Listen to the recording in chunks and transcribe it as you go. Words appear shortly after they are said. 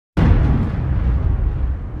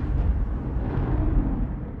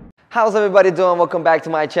How's everybody doing? Welcome back to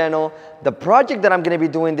my channel. The project that I'm going to be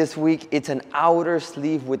doing this week, it's an outer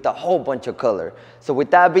sleeve with a whole bunch of color. So with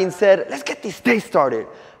that being said, let's get this day started.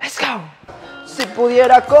 Let's go. Si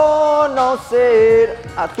pudiera conocer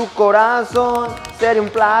a tu corazón, sería un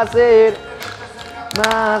placer, me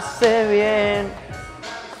hace bien.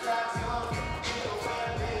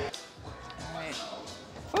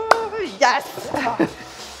 Yes!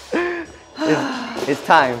 It's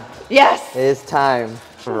time. Yes! It's time.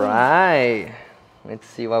 Right. Let's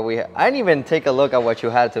see what we have. I didn't even take a look at what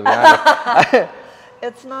you had, to be honest.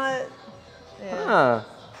 It's not... Yeah. Huh.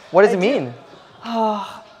 What does it mean?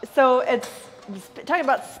 Oh, so it's talking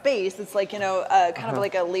about space. It's like, you know, kind of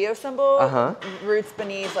like a Leo symbol. Roots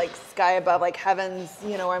beneath, like sky above, like heavens,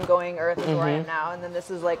 you know, where I'm going, earth is where I am now. And then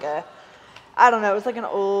this is like a, I don't know, it's like an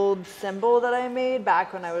old symbol that I made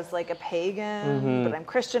back when I was like a pagan, but I'm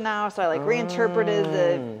Christian now, so I like reinterpreted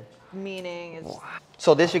the meaning. It's,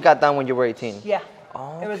 So this you got done when you were 18? yeah.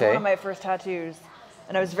 Oh, It was one of my first tattoos.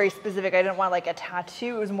 And I was very specific. I didn't want like a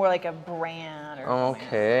tattoo. It was more like a brand. Or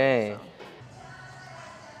okay.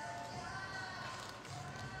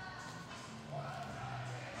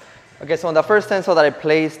 Okay, so on the first stencil that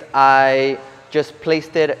I just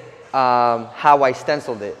placed it how I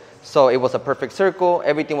stenciled it. So it was a perfect circle.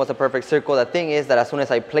 Everything was a perfect circle. The thing is that as soon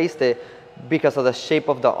as I placed it, because of the shape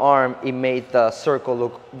of the arm, it made the circle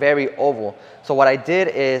look very oval. So what I did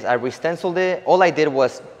is I re-stenciled it. All I did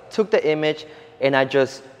was took the image and I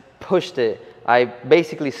just pushed it. I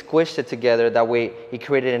basically squished it together. That way it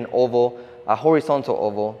created an oval, a horizontal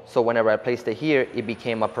oval. So whenever I placed it here, it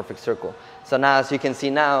became a perfect circle. So now, as you can see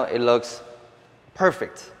now, it looks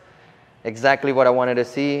perfect. Exactly what I wanted to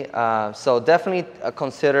see. So definitely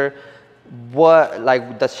consider what,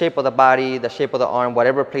 like the shape of the body, the shape of the arm,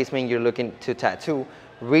 whatever placement you're looking to tattoo,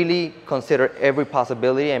 really consider every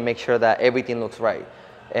possibility and make sure that everything looks right.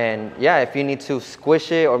 And yeah, if you need to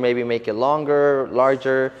squish it or maybe make it longer,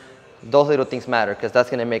 larger, those little things matter because that's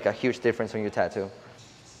going to make a huge difference on your tattoo.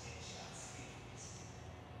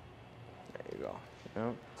 There you go.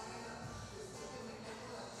 Yeah.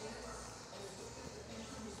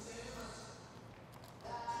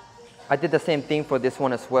 I did the same thing for this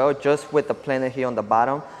one as well, just with the planet here on the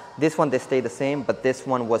bottom. This one, they stayed the same, but this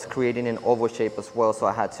one was creating an oval shape as well, so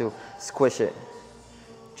I had to squish it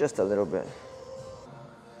just a little bit.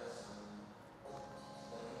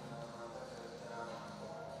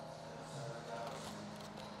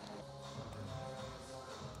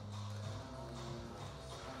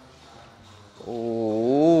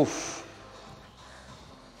 Oof.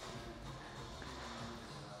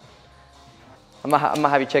 I'm gonna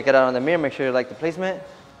have you check it out on the mirror, make sure you like the placement.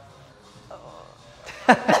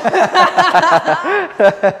 It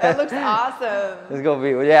looks awesome. It's gonna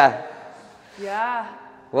be, yeah. Yeah.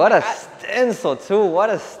 What a stencil too, what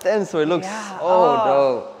a stencil, it looks so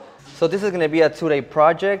dope. So this is gonna be a 2-day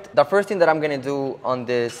project. The first thing that I'm gonna do on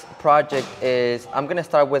this project is I'm gonna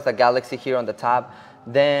start with a galaxy here on the top,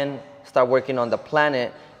 then start working on the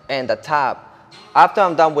planet and the top. After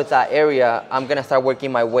I'm done with that area, I'm gonna start working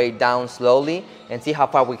my way down slowly and see how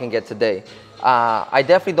far we can get today. I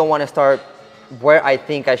definitely don't wanna start where I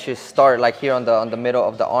think I should start, like here on the middle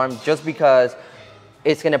of the arm, just because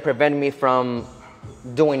it's gonna prevent me from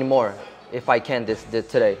doing more if I can this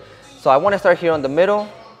today. So I wanna start here on the middle,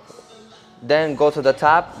 then go to the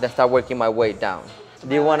top, then start working my way down.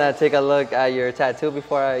 Do you wanna take a look at your tattoo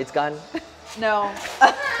before it's gone? No,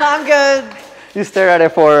 I'm good. You stare at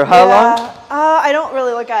it for how long? I don't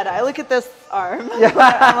really look at it. I look at this arm. I'm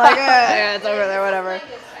like, yeah, it's over there, whatever.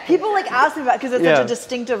 People like ask me about it because it's such a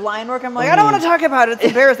distinctive line work. I'm like, I don't want to talk about it. It's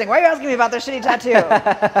embarrassing. Why are you asking me about this shitty tattoo?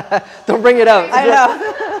 Don't bring it up. I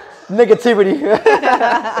know. Negativity.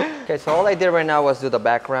 Okay, so all I did right now was do the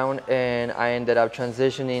background, and I ended up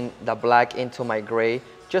transitioning the black into my gray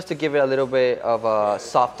just to give it a little bit of a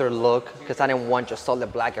softer look because I didn't want just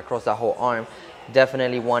solid black across the whole arm.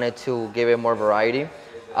 Definitely wanted to give it more variety.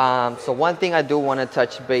 So one thing I do want to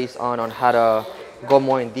touch base on how to go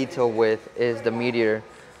more in detail with is the meteor.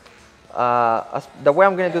 The way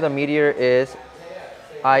I'm going to do the meteor is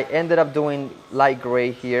I ended up doing light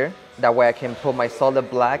gray here. That way I can put my solid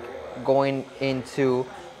black going into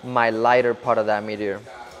my lighter part of that meteor.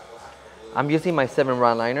 I'm using my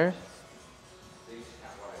 7-rod liner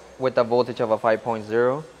with a voltage of a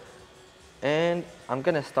 5.0. And I'm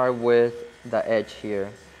going to start with the edge here.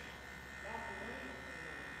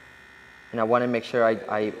 And I want to make sure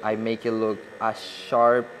I make it look as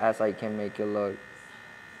sharp as I can make it look.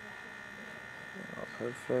 Oh,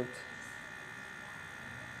 perfect.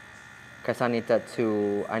 Because I need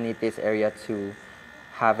this area to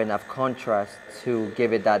have enough contrast to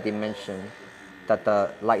give it that dimension that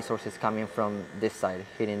the light source is coming from this side,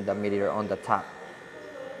 hitting the meteor on the top.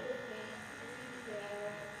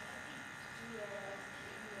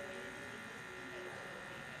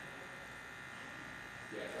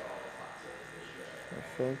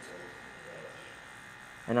 Perfect.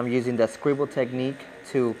 And I'm using the scribble technique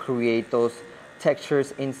to create those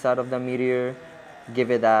textures inside of the meteor,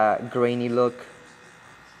 give it a grainy look.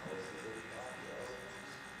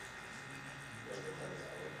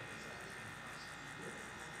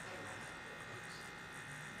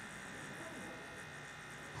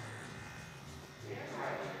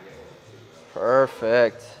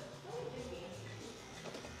 Perfect.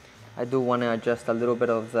 I do want to adjust a little bit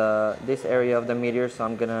of this area of the meteor, so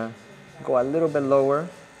I'm gonna go a little bit lower,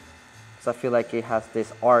 because I feel like it has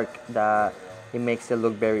this arc that it makes it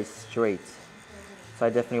look very straight. So I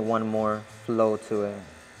definitely want more flow to it.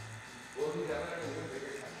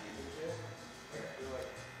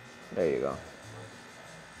 There you go.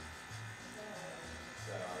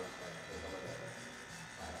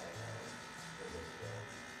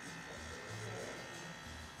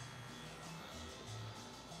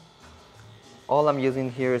 All I'm using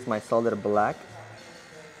here is my solid black.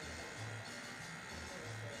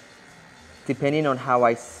 Depending on how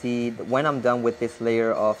I see, when I'm done with this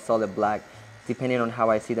layer of solid black, depending on how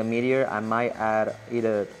I see the meteor, I might add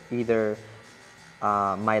either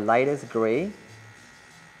my lightest gray,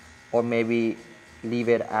 or maybe leave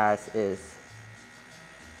it as is.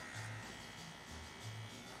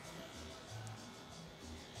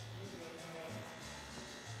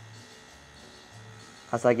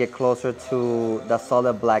 As I get closer to the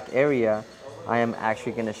solid black area, I am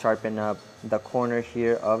actually going to sharpen up the corner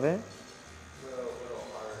here of it.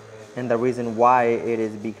 And the reason why it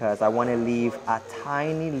is because I want to leave a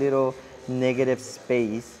tiny little negative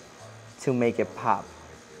space to make it pop.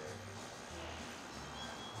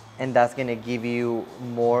 And that's going to give you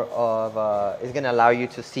more of, it's going to allow you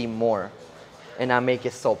to see more. And not make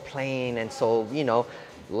it so plain and so, you know,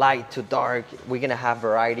 light to dark. We're going to have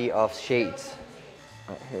variety of shades.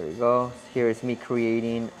 Right, here we go. Here is me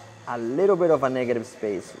creating a little bit of a negative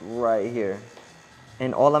space right here.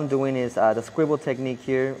 And all I'm doing is the scribble technique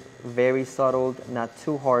here, very subtle, not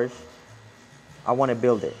too harsh. I want to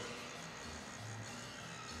build it.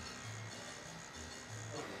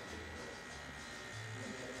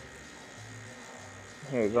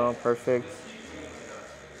 Here you go, perfect.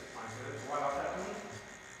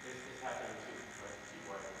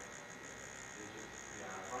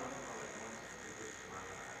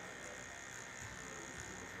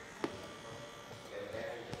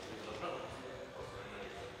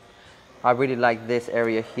 I really like this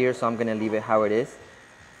area here, so I'm gonna leave it how it is,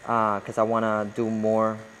 because I wanna do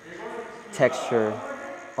more texture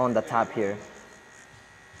on the top here.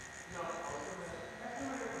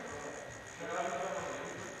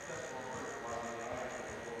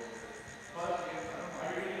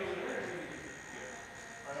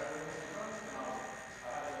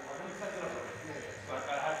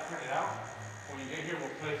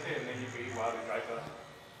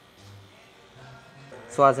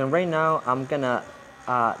 So as in right now, I'm gonna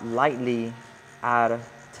lightly add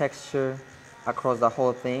texture across the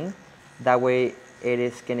whole thing. That way it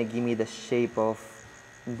is gonna give me the shape of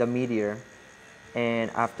the meteor.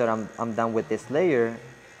 And after I'm done with this layer,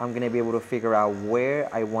 I'm gonna be able to figure out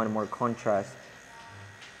where I want more contrast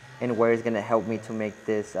and where it's gonna help me to make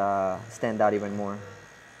this stand out even more.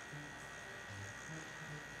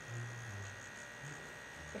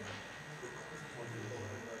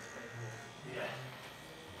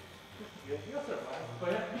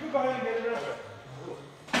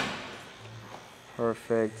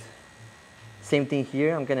 Perfect. Same thing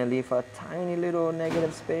here. I'm gonna leave a tiny little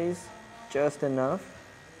negative space, just enough,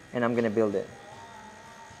 and I'm gonna build it.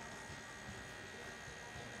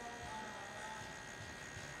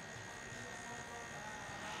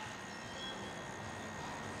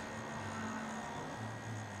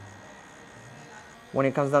 When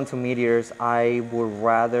it comes down to meteors, I would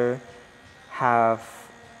rather have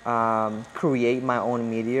create my own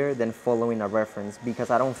meteor than following a reference, because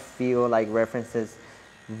I don't feel like references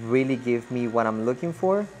really give me what I'm looking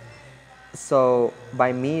for. So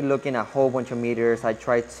by me looking at a whole bunch of meteors, I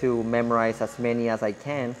try to memorize as many as I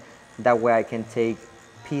can. That way I can take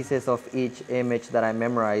pieces of each image that I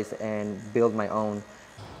memorize and build my own.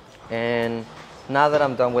 And now that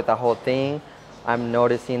I'm done with the whole thing, I'm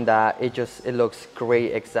noticing that it looks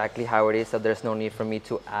great exactly how it is, so there's no need for me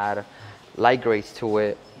to add light grays to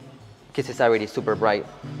it, because it's already super bright.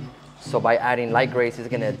 So by adding light grays, it's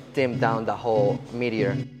gonna dim down the whole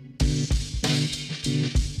meteor.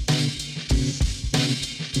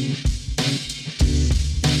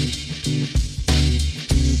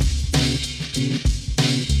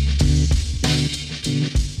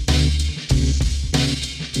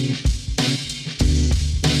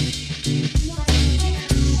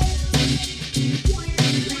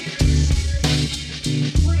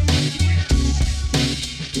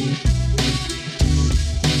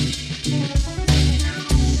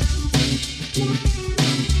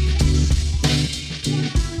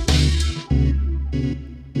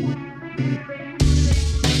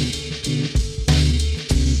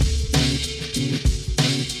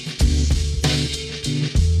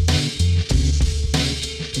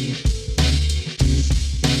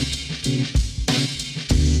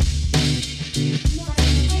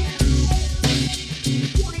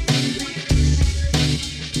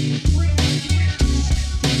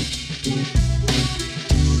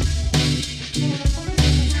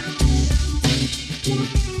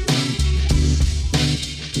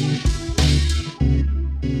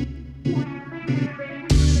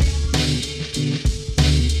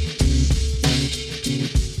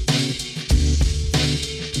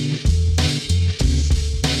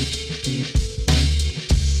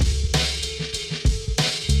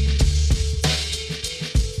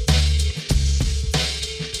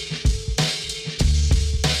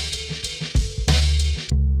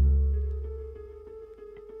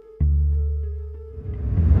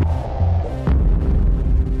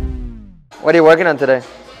 What are you working on today?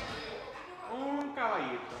 Un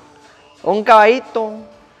caballito. Un caballito.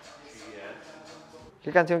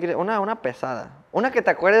 ¿Qué canción quieres? Una pesada. Una que te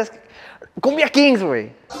acuerdes. Cumbia Kings,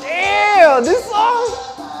 güey. Damn, this song.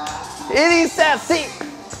 It is así.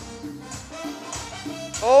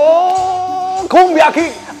 Oh, Cumbia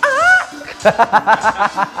King. Ah.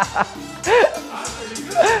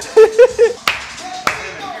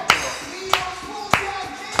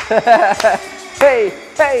 Hey,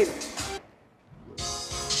 hey.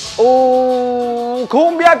 Oh,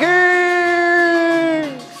 Cumbia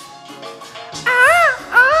King.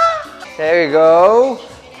 There you go.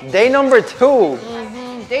 Day number 2.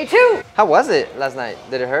 Day 2. How was it last night?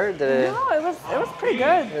 Did it hurt? No, it was pretty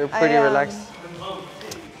good. You were pretty relaxed.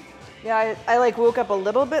 Yeah, I like woke up a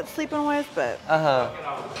little bit sleeping wise, but.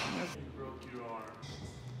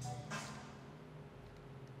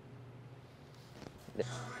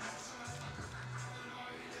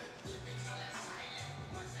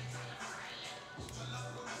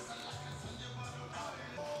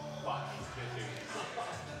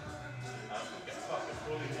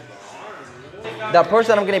 The approach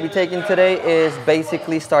that I'm going to be taking today is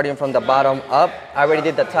basically starting from the bottom up. I already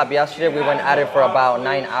did the top yesterday. We went at it for about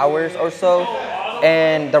 9 hours or so.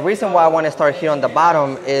 And the reason why I want to start here on the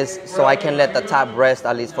bottom is so I can let the top rest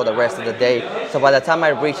at least for the rest of the day. So by the time I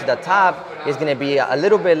reach the top, it's going to be a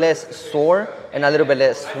little bit less sore and a little bit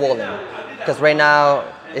less swollen. Because right now,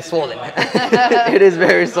 it's swollen. It is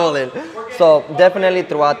very swollen. So definitely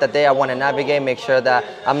throughout the day, I want to navigate, make sure that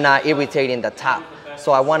I'm not irritating the top.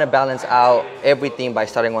 So I want to balance out everything by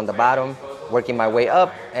starting on the bottom, working my way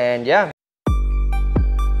up, and yeah.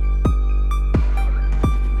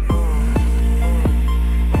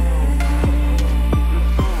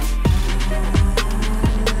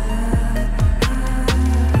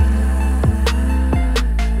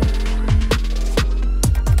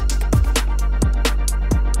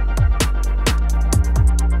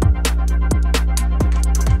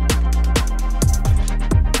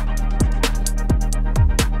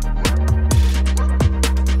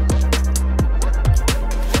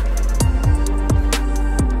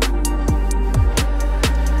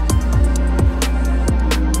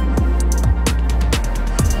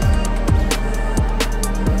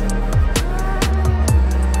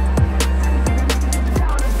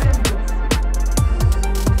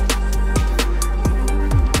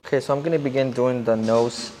 Okay, so I'm gonna begin doing the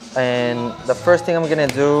nose, and the first thing I'm gonna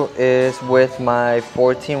do is with my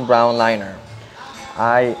 14 round liner.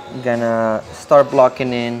 I'm gonna start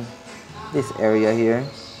blocking in this area here.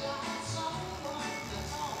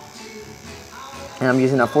 And I'm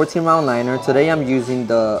using a 14 round liner. Today I'm using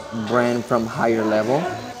the brand from Higher Level,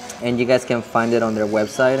 and you guys can find it on their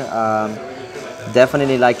website.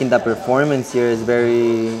 Definitely liking the performance here. Is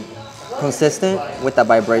very consistent with the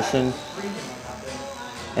vibration.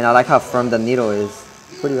 And I like how firm the needle is.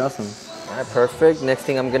 Pretty awesome. All right, perfect. Next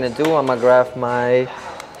thing I'm gonna do, I'm gonna grab my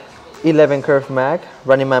 11 curve mag,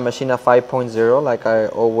 running my machine at 5.0 like I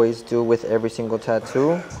always do with every single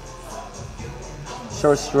tattoo.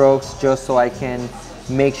 Short strokes just so I can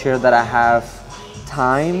make sure that I have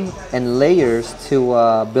time and layers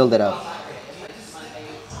to build it up.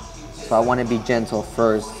 So I wanna be gentle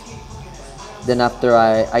first. Then after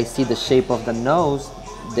I see the shape of the nose,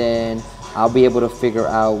 then I'll be able to figure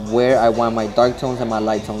out where I want my dark tones and my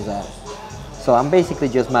light tones at. So I'm basically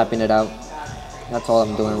just mapping it out. That's all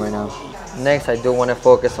I'm doing right now. Next, I do want to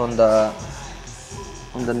focus on the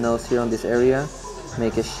nose here on this area.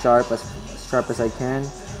 Make it sharp as I can.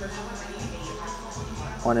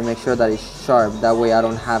 I want to make sure that it's sharp. That way I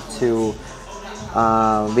don't have to,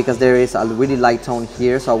 because there is a really light tone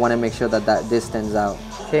here, so I want to make sure that this stands out.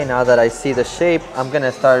 Okay, now that I see the shape, I'm going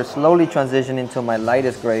to start slowly transitioning to my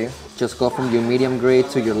lightest gray. Just go from your medium gray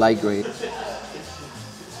to your light gray.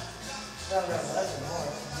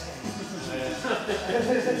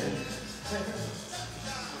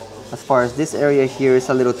 As far as this area here is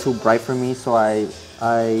a little too bright for me, so I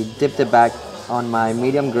dipped it back on my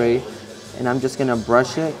medium gray, and I'm just gonna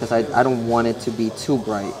brush it because I don't want it to be too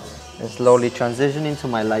bright. And slowly transitioning to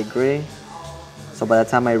my light gray. So by the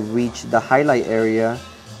time I reach the highlight area,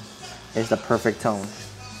 it's the perfect tone.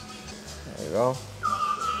 There you go.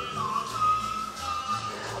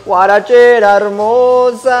 Guarachera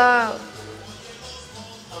hermosa.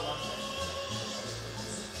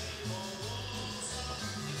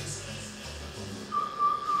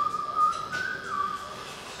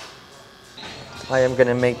 I am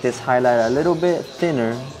gonna make this highlight a little bit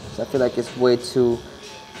thinner because I feel like it's way too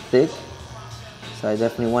thick. So I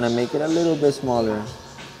definitely want to make it a little bit smaller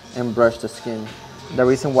and brush the skin. The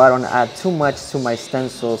reason why I don't add too much to my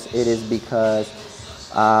stencils, it is because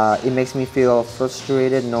It makes me feel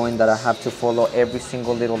frustrated knowing that I have to follow every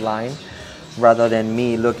single little line rather than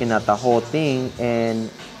me looking at the whole thing and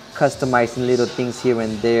customizing little things here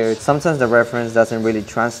and there. Sometimes the reference doesn't really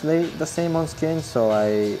translate the same on skin, so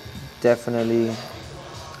I definitely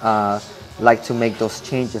like to make those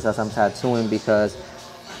changes as I'm tattooing because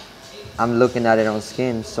I'm looking at it on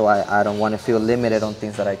skin, so I don't want to feel limited on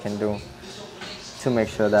things that I can do to make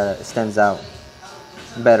sure that it stands out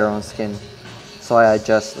better on skin. So I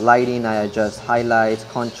adjust lighting, I adjust highlights,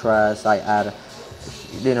 contrast, I add,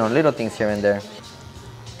 you know, little things here and there.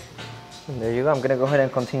 And there you go. I'm gonna go ahead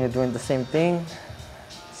and continue doing the same thing,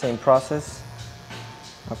 same process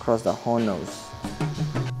across the whole nose.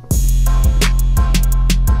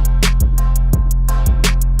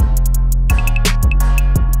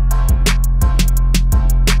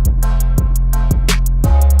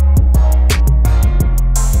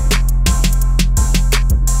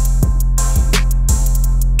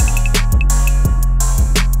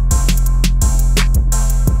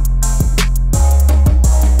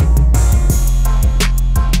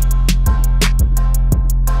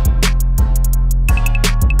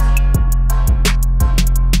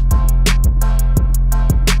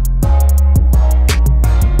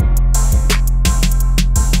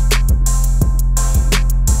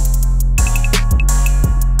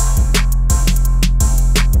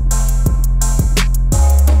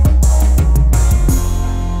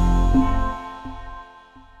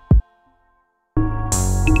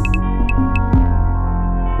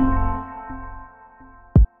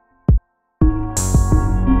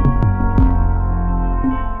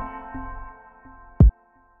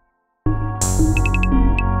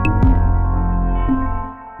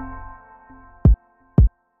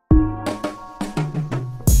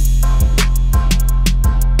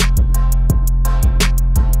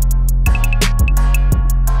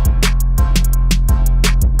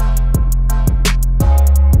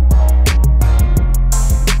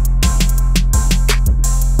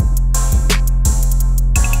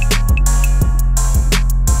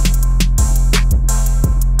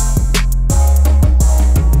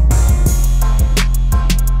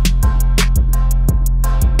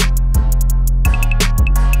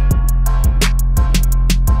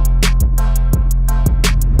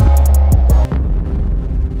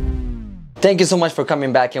 Thank you so much for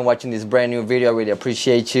coming back and watching this brand new video. I really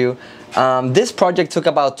appreciate you. This project took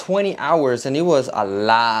about 20 hours and it was a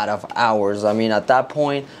lot of hours. I mean, at that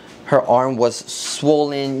point, her arm was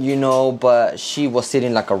swollen, you know, but she was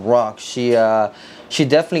sitting like a rock. She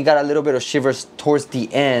definitely got a little bit of shivers towards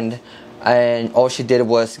the end, and all she did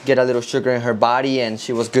was get a little sugar in her body and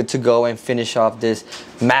she was good to go and finish off this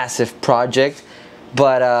massive project.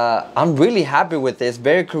 But I'm really happy with this.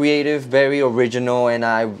 Very creative, very original, and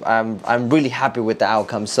I'm really happy with the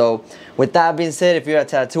outcome. So with that being said, if you're a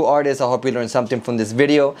tattoo artist, I hope you learned something from this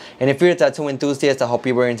video. And if you're a tattoo enthusiast, I hope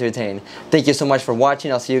you were entertained. Thank you so much for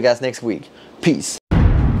watching. I'll see you guys next week. Peace.